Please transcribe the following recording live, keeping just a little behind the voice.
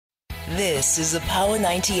This is a Power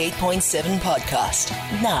 98.7 podcast.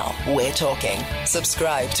 Now we're talking.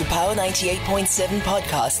 Subscribe to Power 98.7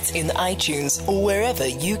 podcasts in iTunes or wherever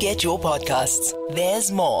you get your podcasts.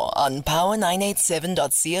 There's more on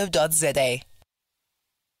power987.co.za.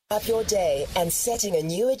 Up your day and setting a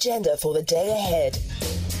new agenda for the day ahead.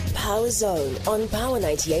 Power Zone on Power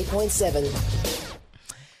 98.7.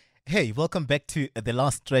 Hey, welcome back to the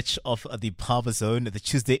last stretch of the Power Zone, the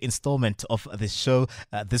Tuesday installment of the show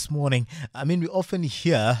this morning. I mean, we often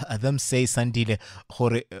hear them say, Sandile,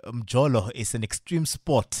 hore Umjolo is an extreme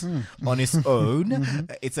sport on its own.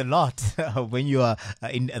 It's a lot when you are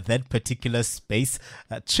in that particular space.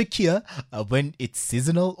 Trickier when it's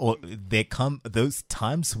seasonal, or there come those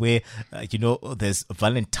times where, there's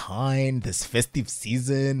Valentine, there's festive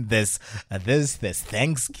season, there's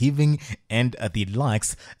Thanksgiving and the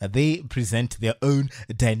likes. They present their own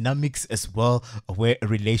dynamics as well where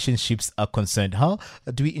relationships are concerned. How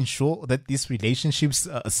do we ensure that these relationships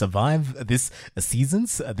survive these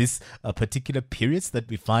seasons, these particular periods that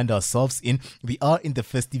we find ourselves in? We are in the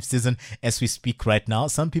festive season as we speak right now.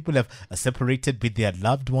 Some people have separated with their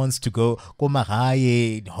loved ones to go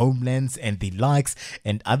komagaye, homelands and the likes,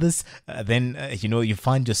 and others then you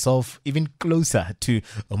find yourself even closer to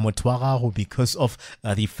Motwarago because of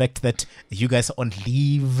the fact that you guys are on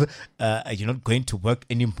leave. You're not going to work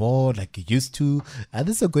anymore like you used to.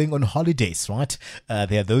 Others are going on holidays, right?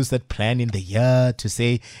 There are those that plan in the year to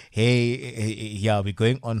say, hey, we're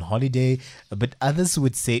going on holiday. But others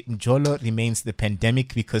would say Umjolo remains the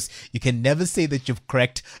pandemic because you can never say that you've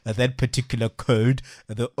cracked that particular code.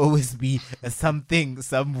 There'll always be something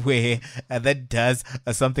somewhere that does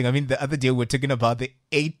something. I mean, the other day we're talking about the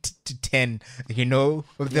 8 to 10,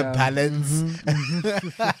 with the balance.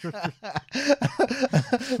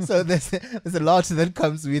 So there's a lot that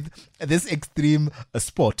comes with this extreme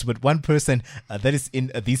sport. But one person that is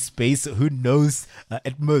in this space who knows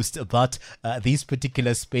at most about this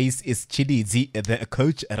particular space is Chilizi, the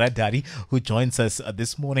coach Radari, who joins us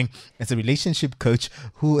this morning as a relationship coach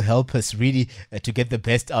who help us really to get the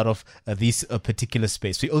best out of this particular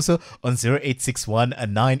space. We also on 0861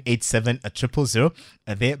 987 000.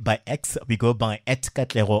 There by X, we go by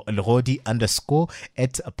 @Katlego Lrodi _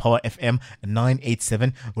 @Power FM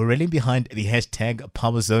 987. We're rallying behind the hashtag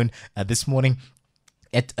Power Zone this morning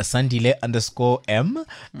at Sandile _M.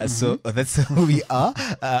 So that's who we are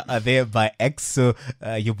there by X. So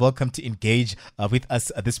you're welcome to engage with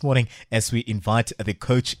us this morning as we invite the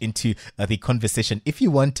coach into the conversation. If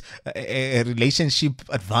you want a relationship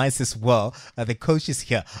advice as well, the coach is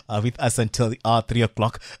here with us until 3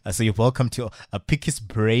 o'clock. So you're welcome to pick his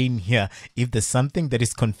brain here. If there's something that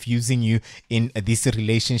is confusing you in this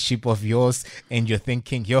relationship of yours and you're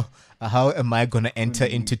thinking, how am I going to enter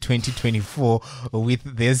into 2024 with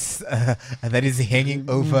this that is hanging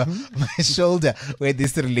over my shoulder where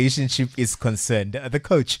this relationship is concerned? The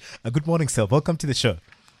coach, good morning, sir. Welcome to the show.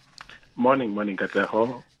 Morning,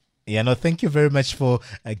 Katleho. Thank you very much for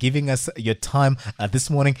giving us your time this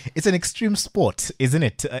morning. It's an extreme sport, isn't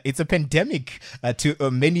it? It's a pandemic to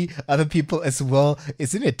many other people as well,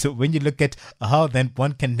 isn't it? When you look at how then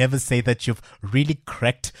one can never say that you've really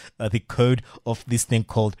cracked the code of this thing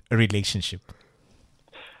called a relationship.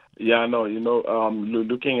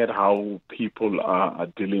 Looking at how people are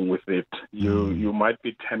dealing with it, you might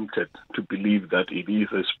be tempted to believe that it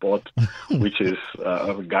is a sport which is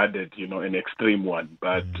regarded, an extreme one.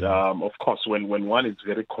 But of course, when one is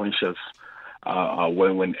very conscious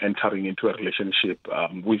when entering into a relationship,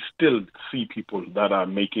 we still see people that are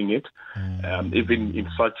making it, even in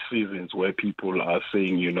such seasons where people are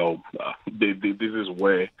saying, this is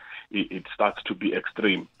where it starts to be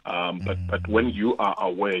extreme. But when you are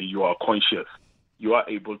aware, you are conscious, you are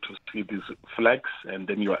able to see these flags, and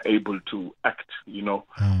then you are able to act,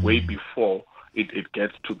 way before it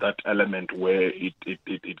gets to that element where it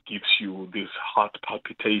gives you these heart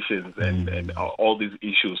palpitations and all these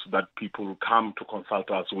issues that people come to consult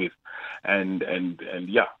us with. And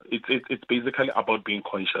it's basically about being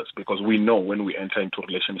conscious, because we know when we enter into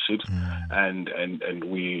relationships and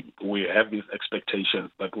we have these expectations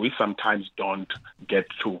that we sometimes don't get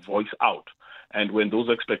to voice out. And when those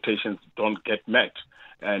expectations don't get met,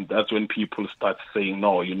 and that's when people start saying,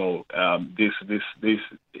 no, this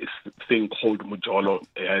thing called Umjolo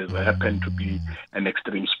has happened to be an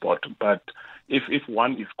extreme sport. But if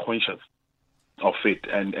one is conscious of it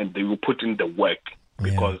and they will put in the work,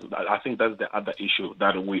 because I think that's the other issue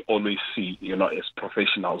that we always see, as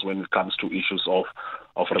professionals when it comes to issues of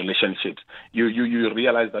relationships. You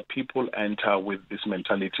realize that people enter with this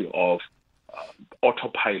mentality of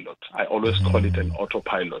autopilot. I always call it an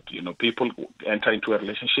autopilot. People enter into a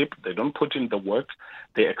relationship, they don't put in the work,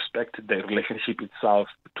 they expect the relationship itself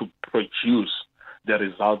to produce the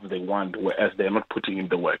results they want, whereas they're not putting in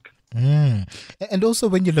the work. And also,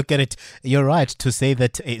 when you look at it, you're right to say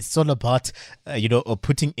that it's all about,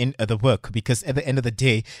 putting in the work, because at the end of the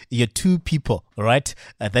day, you're two people, right,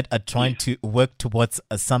 that are trying to work towards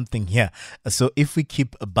something here. So if we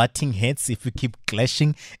keep butting heads, if we keep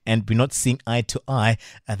clashing and we're not seeing eye to eye,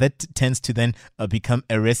 that tends to then become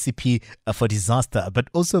a recipe for disaster. But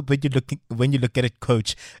also, when you look at it,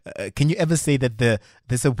 Coach, can you ever say that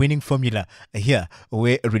there's a winning formula here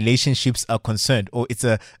where relationships are concerned, or it's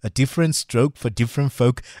a different stroke for different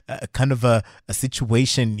folk, kind of a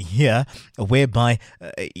situation here whereby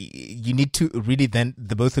you need to really then,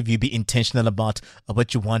 the both of you, be intentional about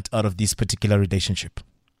what you want out of this particular relationship?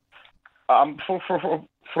 From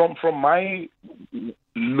my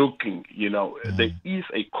looking, there is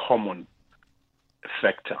a common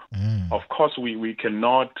factor. Of course, we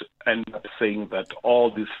cannot end up saying that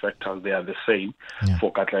all these factors, they are the same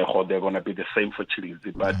for Katlego, they're going to be the same for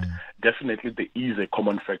Chilizi, but definitely there is a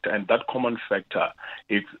common factor, and that common factor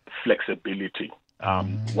is flexibility.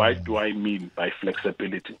 What do I mean by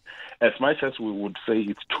flexibility? As much as we would say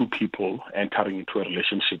it's two people entering into a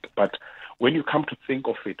relationship, but when you come to think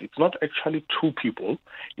of it, it's not actually two people.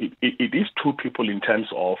 It is two people in terms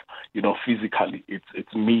of, physically,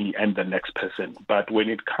 it's me and the next person. But when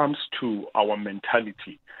it comes to our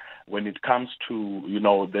mentality, when it comes to,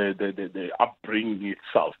 the upbringing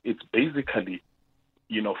itself, it's basically,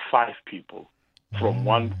 5 people from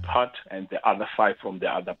one part and the other 5 from the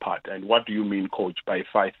other part. And what do you mean, Coach, by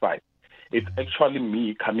 5-5? It's actually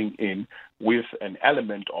me coming in with an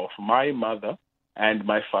element of my mother and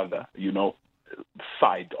my father,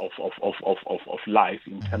 side of life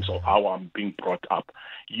in terms of how I'm being brought up.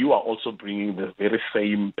 You are also bringing the very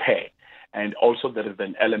same pair. And also there is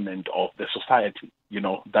an element of the society,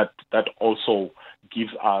 that also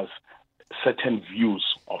gives us certain views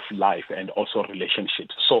of life and also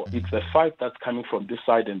relationships. So it's the 5 that's coming from this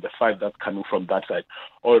side and the 5 that's coming from that side.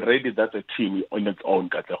 Already that's a team on its own,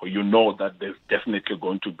 Katlego. You know that there's definitely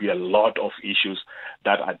going to be a lot of issues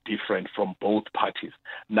that are different from both parties.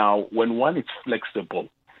 Now, when one is flexible,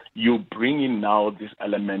 you bring in now this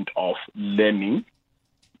element of learning,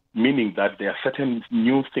 meaning that there are certain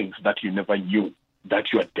new things that you never knew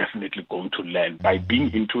that you are definitely going to learn by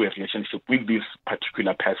being into a relationship with this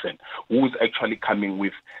particular person who is actually coming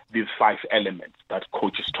with these 5 elements that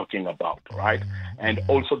Coach is talking about, right? And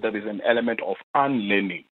also there is an element of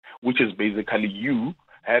unlearning, which is basically you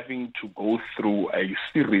having to go through a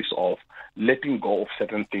series of letting go of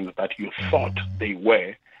certain things that you thought they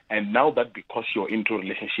were. And now that because you're into a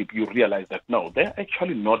relationship, you realize that, no, they're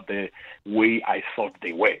actually not the way I thought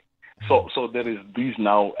they were. So there is this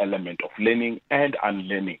now element of learning and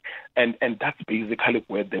unlearning. And that's basically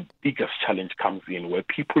where the biggest challenge comes in, where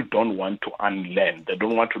people don't want to unlearn. They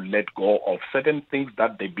don't want to let go of certain things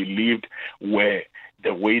that they believed were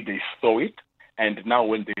the way they saw it. And now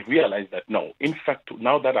when they realize that, no, in fact,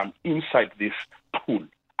 now that I'm inside this pool,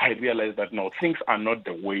 I realize that, no, things are not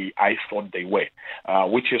the way I thought they were,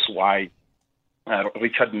 which is why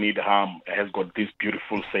Richard Needham has got this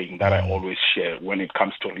beautiful saying that I always share when it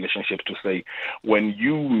comes to relationships, to say, when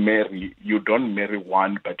you marry, you don't marry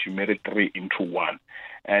one, but you marry 3 into 1.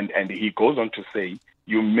 And he goes on to say,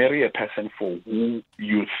 you marry a person for who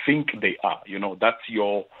you think they are. That's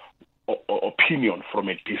your opinion from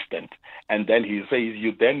a distance. And then he says,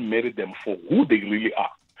 you then marry them for who they really are.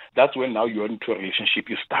 That's when now you're into a relationship,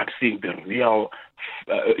 you start seeing the real,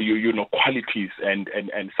 qualities and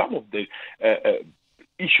some of the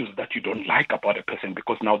issues that you don't like about a person,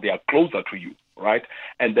 because now they are closer to you, right?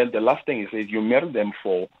 And then the last thing is you marry them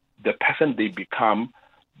for the person they become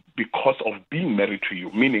because of being married to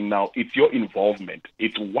you, meaning now it's your involvement.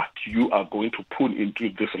 It's what you are going to put into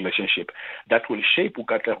this relationship that will shape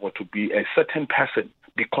Ukatlego to be a certain person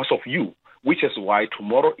because of you. Which is why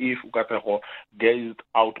tomorrow, if Ukatlego gets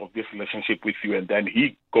out of this relationship with you and then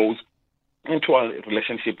he goes into a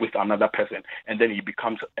relationship with another person and then he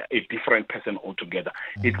becomes a different person altogether,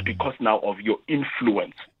 it's because now of your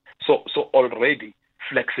influence. So already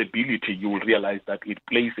flexibility, you will realize that it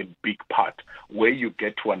plays a big part, where you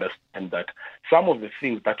get to understand that some of the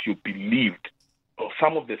things that you believed or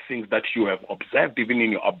some of the things that you have observed even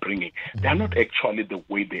in your upbringing, they are not actually the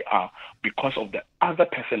way they are because of the other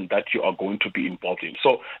person that you are going to be involved in.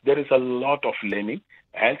 So there is a lot of learning.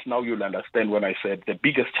 And now you'll understand when I said the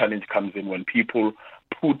biggest challenge comes in when people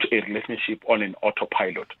put a relationship on an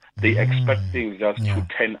autopilot. They expect things just to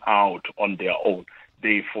turn out on their own.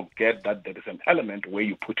 they forget that there is an element where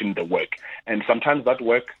you put in the work. And sometimes that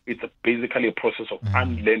work, it's basically a process of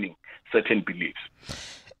unlearning certain beliefs.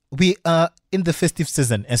 We are in the festive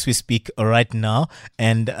season as we speak right now,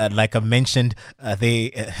 and like I mentioned,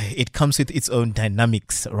 it comes with its own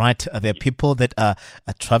dynamics, right? There are people that are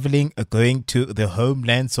traveling, going to their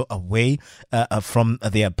homelands or away from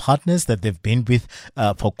their partners that they've been with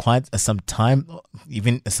for quite some time,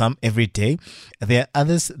 even some every day. There are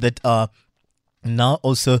others that are now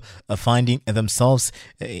also finding themselves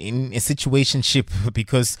in a situationship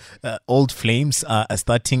because old flames are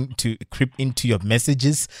starting to creep into your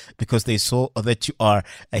messages because they saw that you are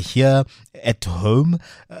here at home.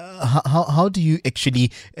 How do you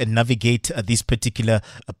actually navigate this particular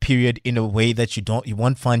period in a way that you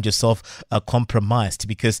won't find yourself compromised?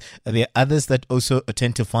 Because there are others that also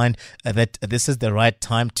tend to find that this is the right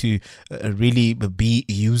time to really be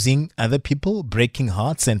using other people, breaking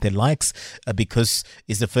hearts and the likes, because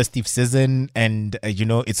it's the festive season and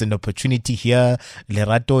it's an opportunity here.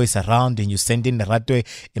 Lerato is around and you send in Lerato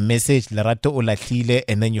a message, Lerato olahlile,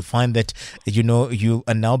 and then you find that you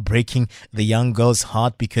are now breaking the young girl's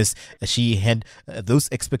heart because she had those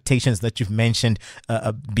expectations that you've mentioned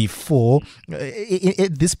before.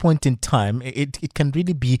 At this point in time, it can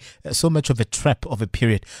really be so much of a trap of a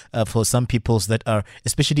period for some peoples that are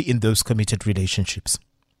especially in those committed relationships.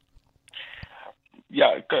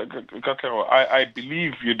 Yeah, I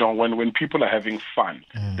believe, when people are having fun,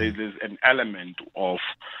 there's an element of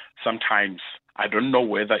sometimes, I don't know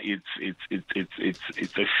whether it's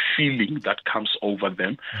a feeling that comes over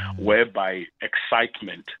them, whereby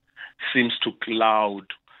excitement seems to cloud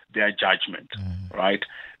their judgment, right?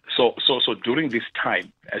 So during this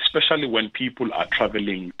time, especially when people are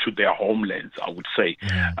traveling to their homelands, I would say,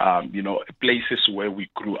 places where we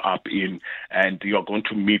grew up in, and you're going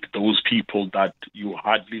to meet those people that you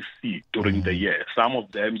hardly see during the year. Some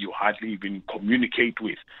of them you hardly even communicate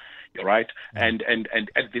with, right? And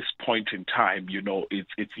at this point in time,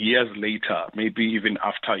 it's years later, maybe even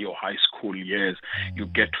after your high school years, you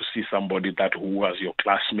get to see somebody who was your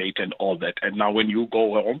classmate and all that. And now when you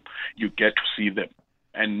go home, you get to see them.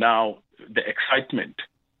 And now the excitement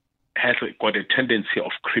has got a tendency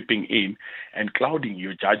of creeping in and clouding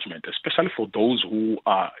your judgment, especially for those who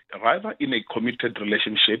are rather in a committed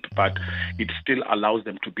relationship, but it still allows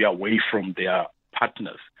them to be away from their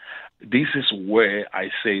partners. This is where I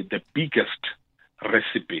say the biggest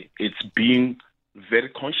recipe, it's being very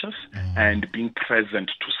conscious and being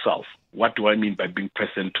present to self. What do I mean by being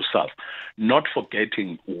present to self? Not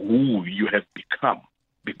forgetting who you have become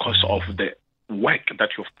because of the work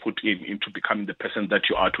that you've put into becoming the person that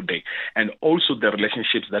you are today, and also the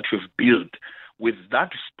relationships that you've built with that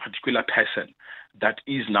particular person that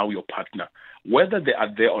is now your partner. Whether they are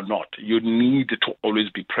there or not, you need to always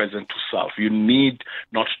be present to self. You need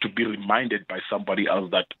not to be reminded by somebody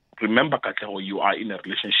else that, remember, Katleho, you are in a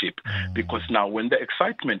relationship. Because now when the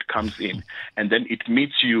excitement comes in and then it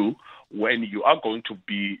meets you when you are going to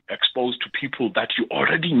be exposed to people that you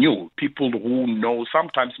already knew, people who know,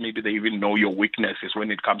 sometimes maybe they even know your weaknesses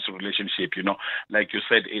when it comes to relationship, like you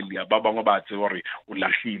said earlier,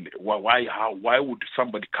 why would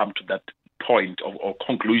somebody come to that point or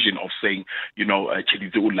conclusion of saying,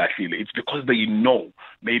 it's because they know,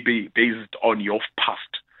 maybe based on your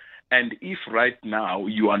past. And if right now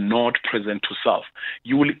you are not present to self,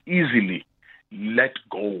 you will easily let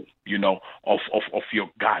go, of your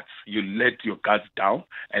guards. You let your guards down,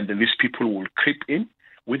 and then these people will creep in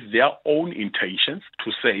with their own intentions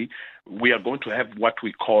to say, we are going to have what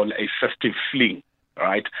we call a festive fling,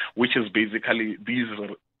 right? Which is basically these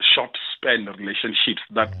short span relationships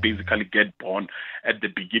that basically get born at the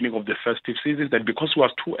beginning of the festive season. Then because we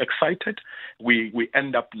are too excited, we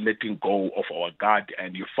end up letting go of our guard,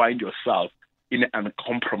 and you find yourself in an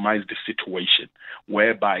uncompromised situation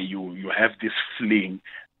whereby you have this fling,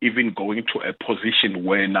 even going to a position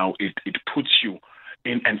where now it puts you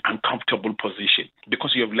in an uncomfortable position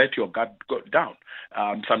because you have let your guard go down.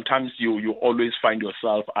 Sometimes you always find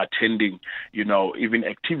yourself attending, even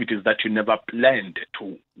activities that you never planned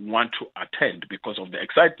to want to attend because of the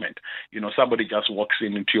excitement. Somebody just walks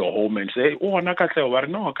into your home and say, "Oh,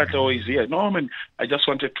 Kateo is here. No, man, I just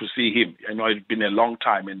wanted to see him. I know it's been a long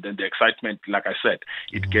time." And then the excitement, like I said,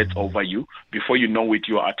 it gets over you. Before you know it,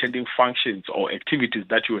 you are attending functions or activities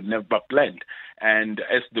that you had never planned. And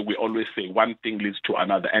as we always say, one thing leads to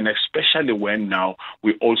another. And especially when now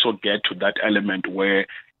we also get to that element where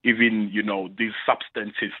even, these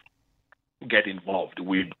substances get involved.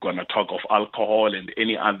 We're going to talk of alcohol and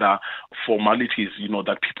any other formalities,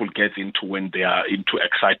 that people get into when they are into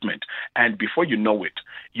excitement. And before you know it,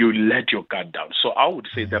 you let your guard down. So I would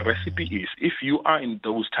say the recipe is, if you are in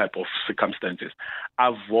those type of circumstances,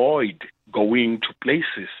 avoid going to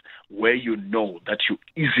places where you know that you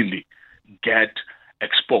easily get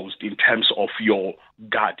exposed in terms of your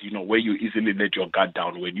guard, where you easily let your guard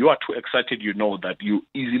down. When you are too excited, you know that you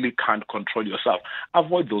easily can't control yourself.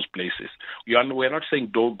 Avoid those places. We're not saying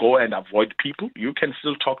don't go and avoid people. You can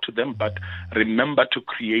still talk to them, but remember to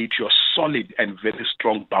create your solid and very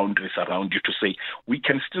strong boundaries around you to say, we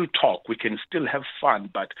can still talk, we can still have fun,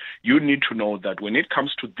 but you need to know that when it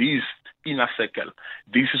comes to these inner circle,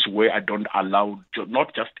 this is where I don't allow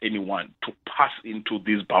not just anyone to pass into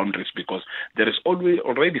these boundaries, because there is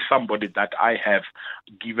already somebody that I have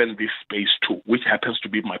given this space to, which happens to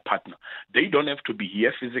be my partner. They don't have to be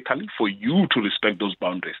here physically for you to respect those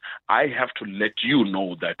boundaries. I have to let you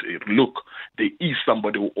know that, look, there is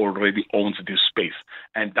somebody who already owns this space.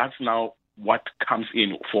 And that's now what comes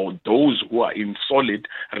in for those who are in solid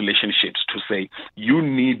relationships to say, you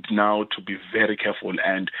need now to be very careful.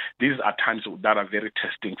 And these are times that are very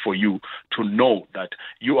testing for you to know that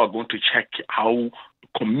you are going to check how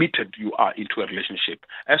committed you are into a relationship.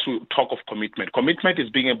 As we talk of commitment is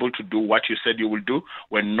being able to do what you said you will do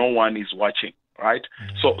when no one is watching. Right?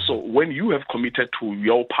 So when you have committed to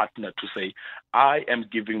your partner to say, I am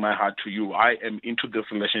giving my heart to you, I am into this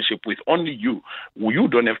relationship with only you, you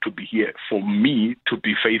don't have to be here for me to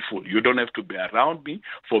be faithful. You don't have to be around me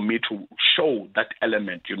for me to show that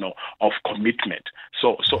element, of commitment.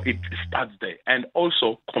 So it starts there. And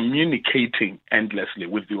also communicating endlessly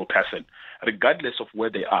with your person, regardless of where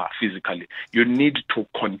they are physically. You need to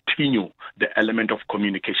continue the element of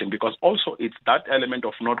communication, because also it's that element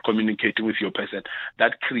of not communicating with your person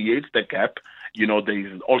that creates the gap. There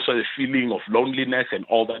is also a feeling of loneliness and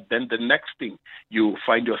all that. Then the next thing, you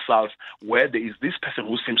find yourself where there is this person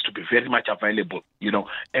who seems to be very much available.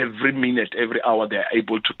 Every minute, every hour, they're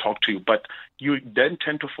able to talk to you. But you then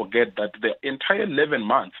tend to forget that the entire 11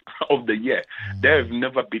 months of the year, they have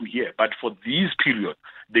never been here. But for these periods,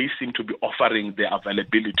 they seem to be offering their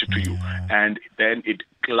availability to you. And then it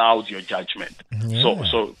clouds your judgment.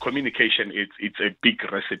 So communication, it's a big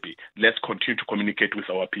recipe. Let's continue to communicate with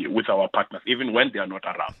our partners, even when they are not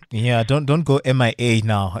around. Yeah, don't go MIA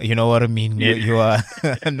now. You know what I mean? Yes. You are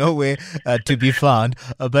nowhere to be found.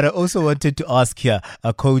 But I also wanted to ask here,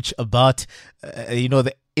 Coach, about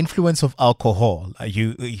the influence of alcohol.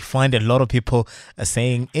 You find a lot of people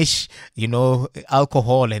saying, ish,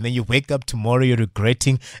 alcohol, and then you wake up tomorrow, you're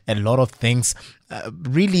regretting a lot of things.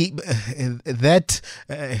 Really,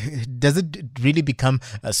 does it really become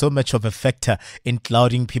so much of a factor in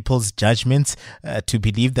clouding people's judgments to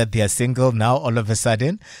believe that they are single now all of a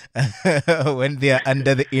sudden when they are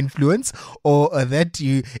under the influence, or that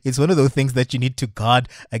it's one of those things that you need to guard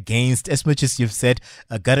against, as much as you've said,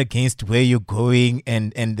 guard against where you're going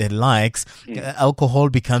and the likes. Alcohol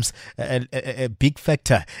becomes a big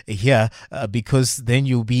factor here because then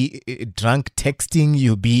you'll be drunk texting,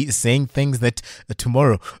 you'll be saying things that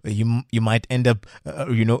tomorrow you might end up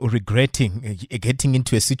regretting, getting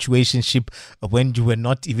into a situationship when you were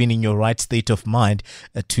not even in your right state of mind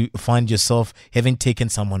to find yourself having taken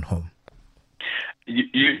someone home.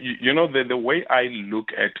 The way I look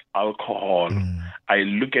at alcohol, I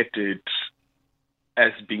look at it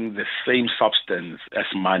as being the same substance as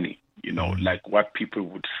money, like what people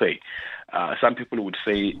would say. Some people would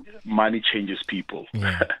say money changes people.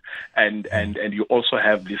 And you also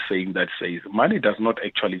have this saying that says money does not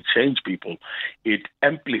actually change people. It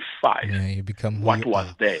amplifies you become what was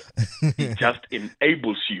there. It just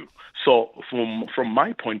enables you. So from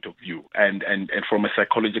my point of view and from a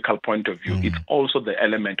psychological point of view, it's also the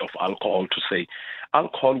element of alcohol to say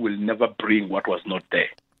alcohol will never bring what was not there.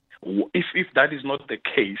 If that is not the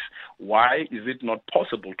case, why is it not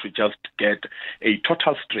possible to just get a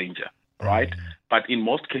total stranger, right? But in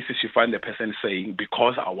most cases, you find the person saying,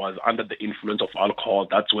 because I was under the influence of alcohol,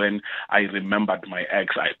 that's when I remembered my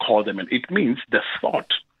ex, I called them. And it means the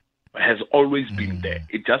thought has always been there.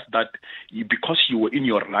 It's just that because you were in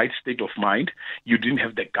your right state of mind, you didn't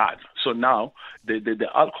have the guts. So now the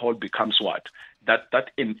alcohol becomes what? That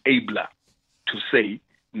enabler to say,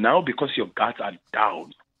 now because your guts are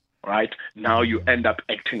down, right? Now you end up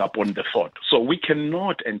acting upon the thought. So we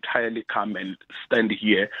cannot entirely come and stand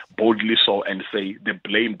here boldly so and say the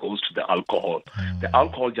blame goes to the alcohol. The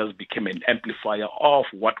alcohol just became an amplifier of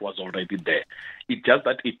what was already there. It's just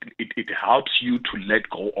that it helps you to let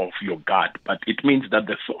go of your guard, but it means that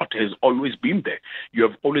the thought has always been there. You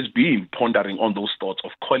have always been pondering on those thoughts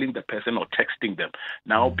of calling the person or texting them.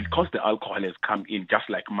 Now, because the alcohol has come in, just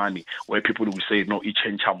like money, where people will say, no, it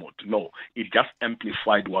changed mode. No, it just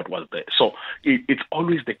amplified what was there. So it's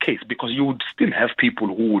always the case, because you would still have people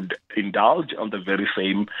who would indulge on the very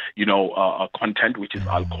same, content, which is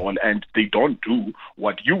alcohol, and they don't do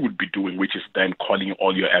what you would be doing, which is then calling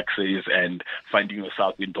all your exes and finding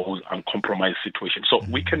yourself in those uncompromised situations. So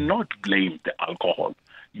we cannot blame the alcohol.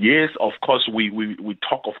 Yes, of course, we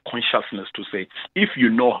talk of consciousness to say, if you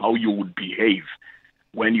know how you would behave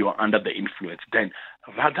when you are under the influence, then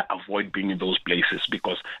rather avoid being in those places,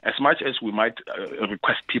 because as much as we might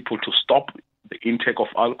request people to stop the intake of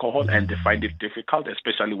alcohol and they find it difficult,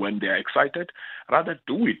 especially when they are excited, rather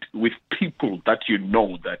do it with people that you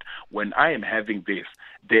know that when I am having this,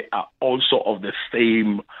 they are also of the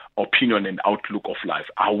same opinion and outlook of life.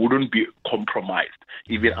 I wouldn't be compromised.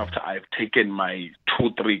 Even after I've taken my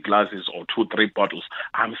 2-3 glasses or 2-3 bottles,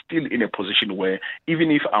 I'm still in a position where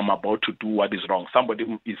even if I'm about to do what is wrong, somebody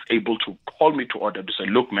is able to call me to order to say,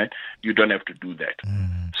 look, man, you don't have to do that.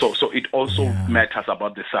 So it also matters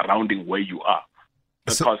about the surrounding where you are.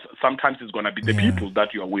 Because sometimes it's going to be the people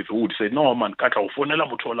that you are with who would say, no, man, Kata,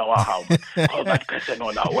 ufonela mutola wa hao, man. Call that person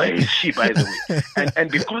on. Where is she, by the way? And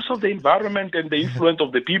because of the environment and the influence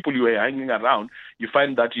of the people you are hanging around, you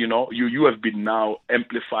find that, you have been now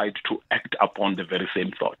amplified to act upon the very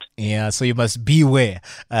same thought. Yeah, so you must beware.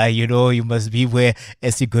 You must beware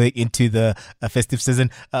as you go into the festive season.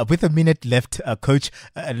 With a minute left, Coach,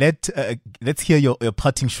 let's hear your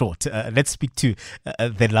parting shot. Let's speak to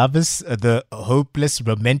the lovers, the hopeless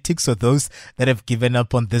romantics, or those that have given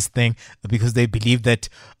up on this thing because they believe that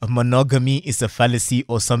monogamy is a fallacy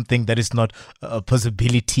or something that is not a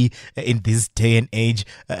possibility in this day and age.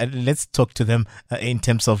 Let's talk to them in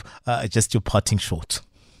terms of just your parting shot.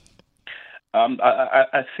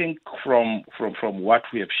 I think from what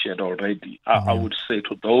we have shared already, I would say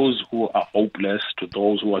to those who are hopeless, to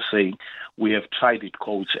those who are saying, we have tried it,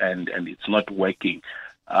 Coach, and it's not working.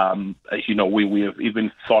 We have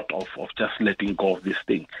even thought of just letting go of this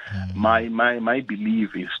thing. My belief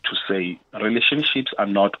is to say relationships are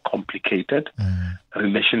not complicated.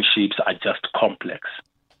 Relationships are just complex.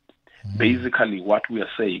 Basically, what we are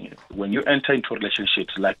saying is when you enter into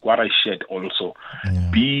relationships, like what I shared also,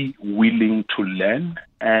 be willing to learn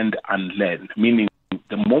and unlearn, meaning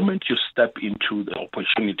the moment you step into the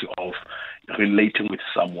opportunity of relating with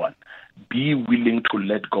someone, be willing to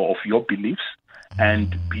let go of your beliefs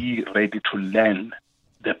and be ready to learn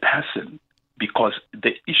the person, because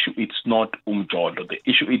the issue is not Umjolo, the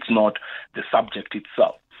issue is not the subject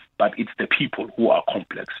itself, but it's the people who are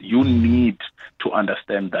complex. You need to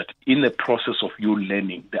understand that in the process of you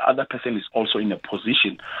learning, the other person is also in a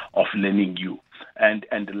position of learning you. And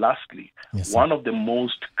lastly, one of the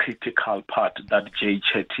most critical part that Jay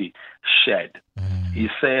Chetty shared, he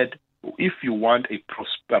said, if you want a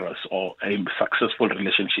prosperous or a successful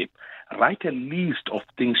relationship, write a list of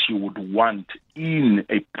things you would want in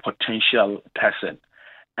a potential person.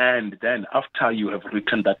 And then after you have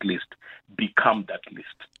written that list, become that list,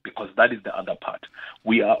 because that is the other part.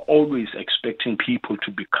 We are always expecting people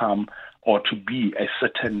to become or to be a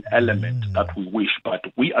certain element that we wish, but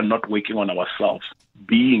we are not working on ourselves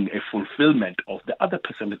being a fulfillment of the other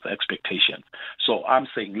person's expectations. So I'm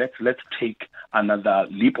saying let's take another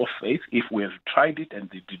leap of faith. If we have tried it and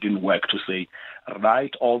it didn't work, to say,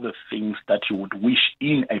 write all the things that you would wish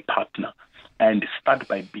in a partner and start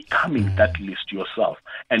by becoming that list yourself.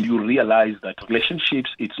 And you realize that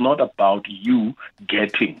relationships, it's not about you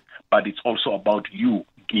getting, but it's also about you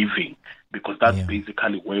giving, because that's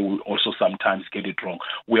basically where we also sometimes get it wrong.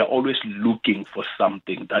 We are always looking for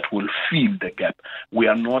something that will fill the gap. We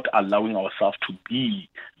are not allowing ourselves to be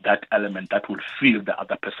that element that will fill the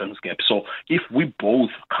other person's gap. So if we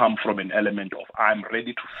both come from an element of I'm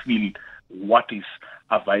ready to fill what is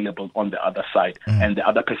available on the other side, and the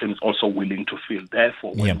other person is also willing to fill,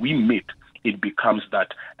 therefore when we meet, it becomes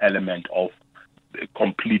that element of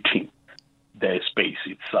completing the space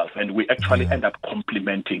itself, and we actually end up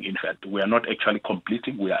complementing. In fact, we are not actually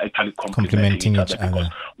completing, we are actually complementing each other because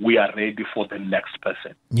we are ready for the next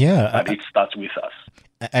person. But it starts with us.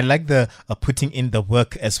 I like the putting in the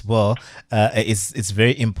work as well. It's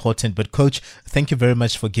very important. But Coach, thank you very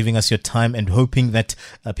much for giving us your time and hoping that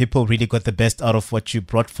people really got the best out of what you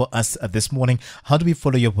brought for us this morning. How do we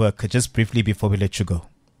follow your work? Just briefly before we let you go.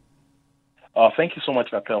 Thank you so much,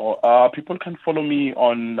 Katero. People can follow me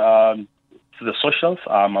on the socials.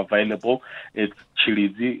 I'm available. It's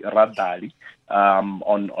Chilizi Radali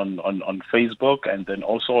on Facebook, and then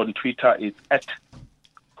also on Twitter, it's at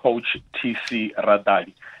Coach TC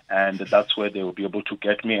Radali. And that's where they will be able to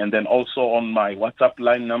get me. And then also on my WhatsApp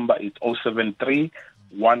line number, it's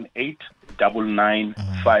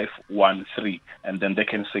 073-1899-513. And then they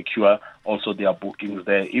can secure also their bookings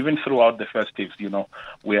there. Even throughout the festives,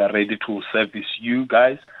 we are ready to service you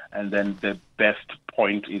guys. And then the best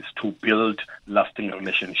point is to build lasting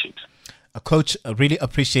relationships. Coach, I really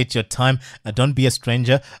appreciate your time. Don't be a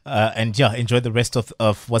stranger. And enjoy the rest of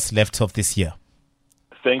what's left of this year.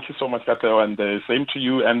 Thank you so much, Kato, and the same to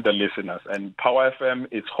you and the listeners. And Power FM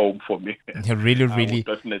is home for me. Really. I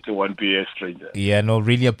definitely won't be a stranger.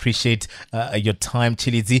 Really appreciate your time,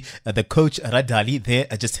 Chilizi. The Coach Radali there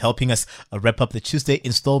just helping us wrap up the Tuesday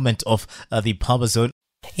installment of the Power Zone.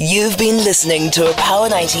 You've been listening to a Power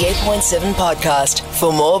 98.7 podcast.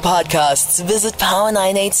 For more podcasts, visit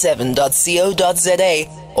power987.co.za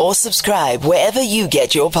or subscribe wherever you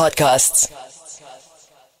get your podcasts.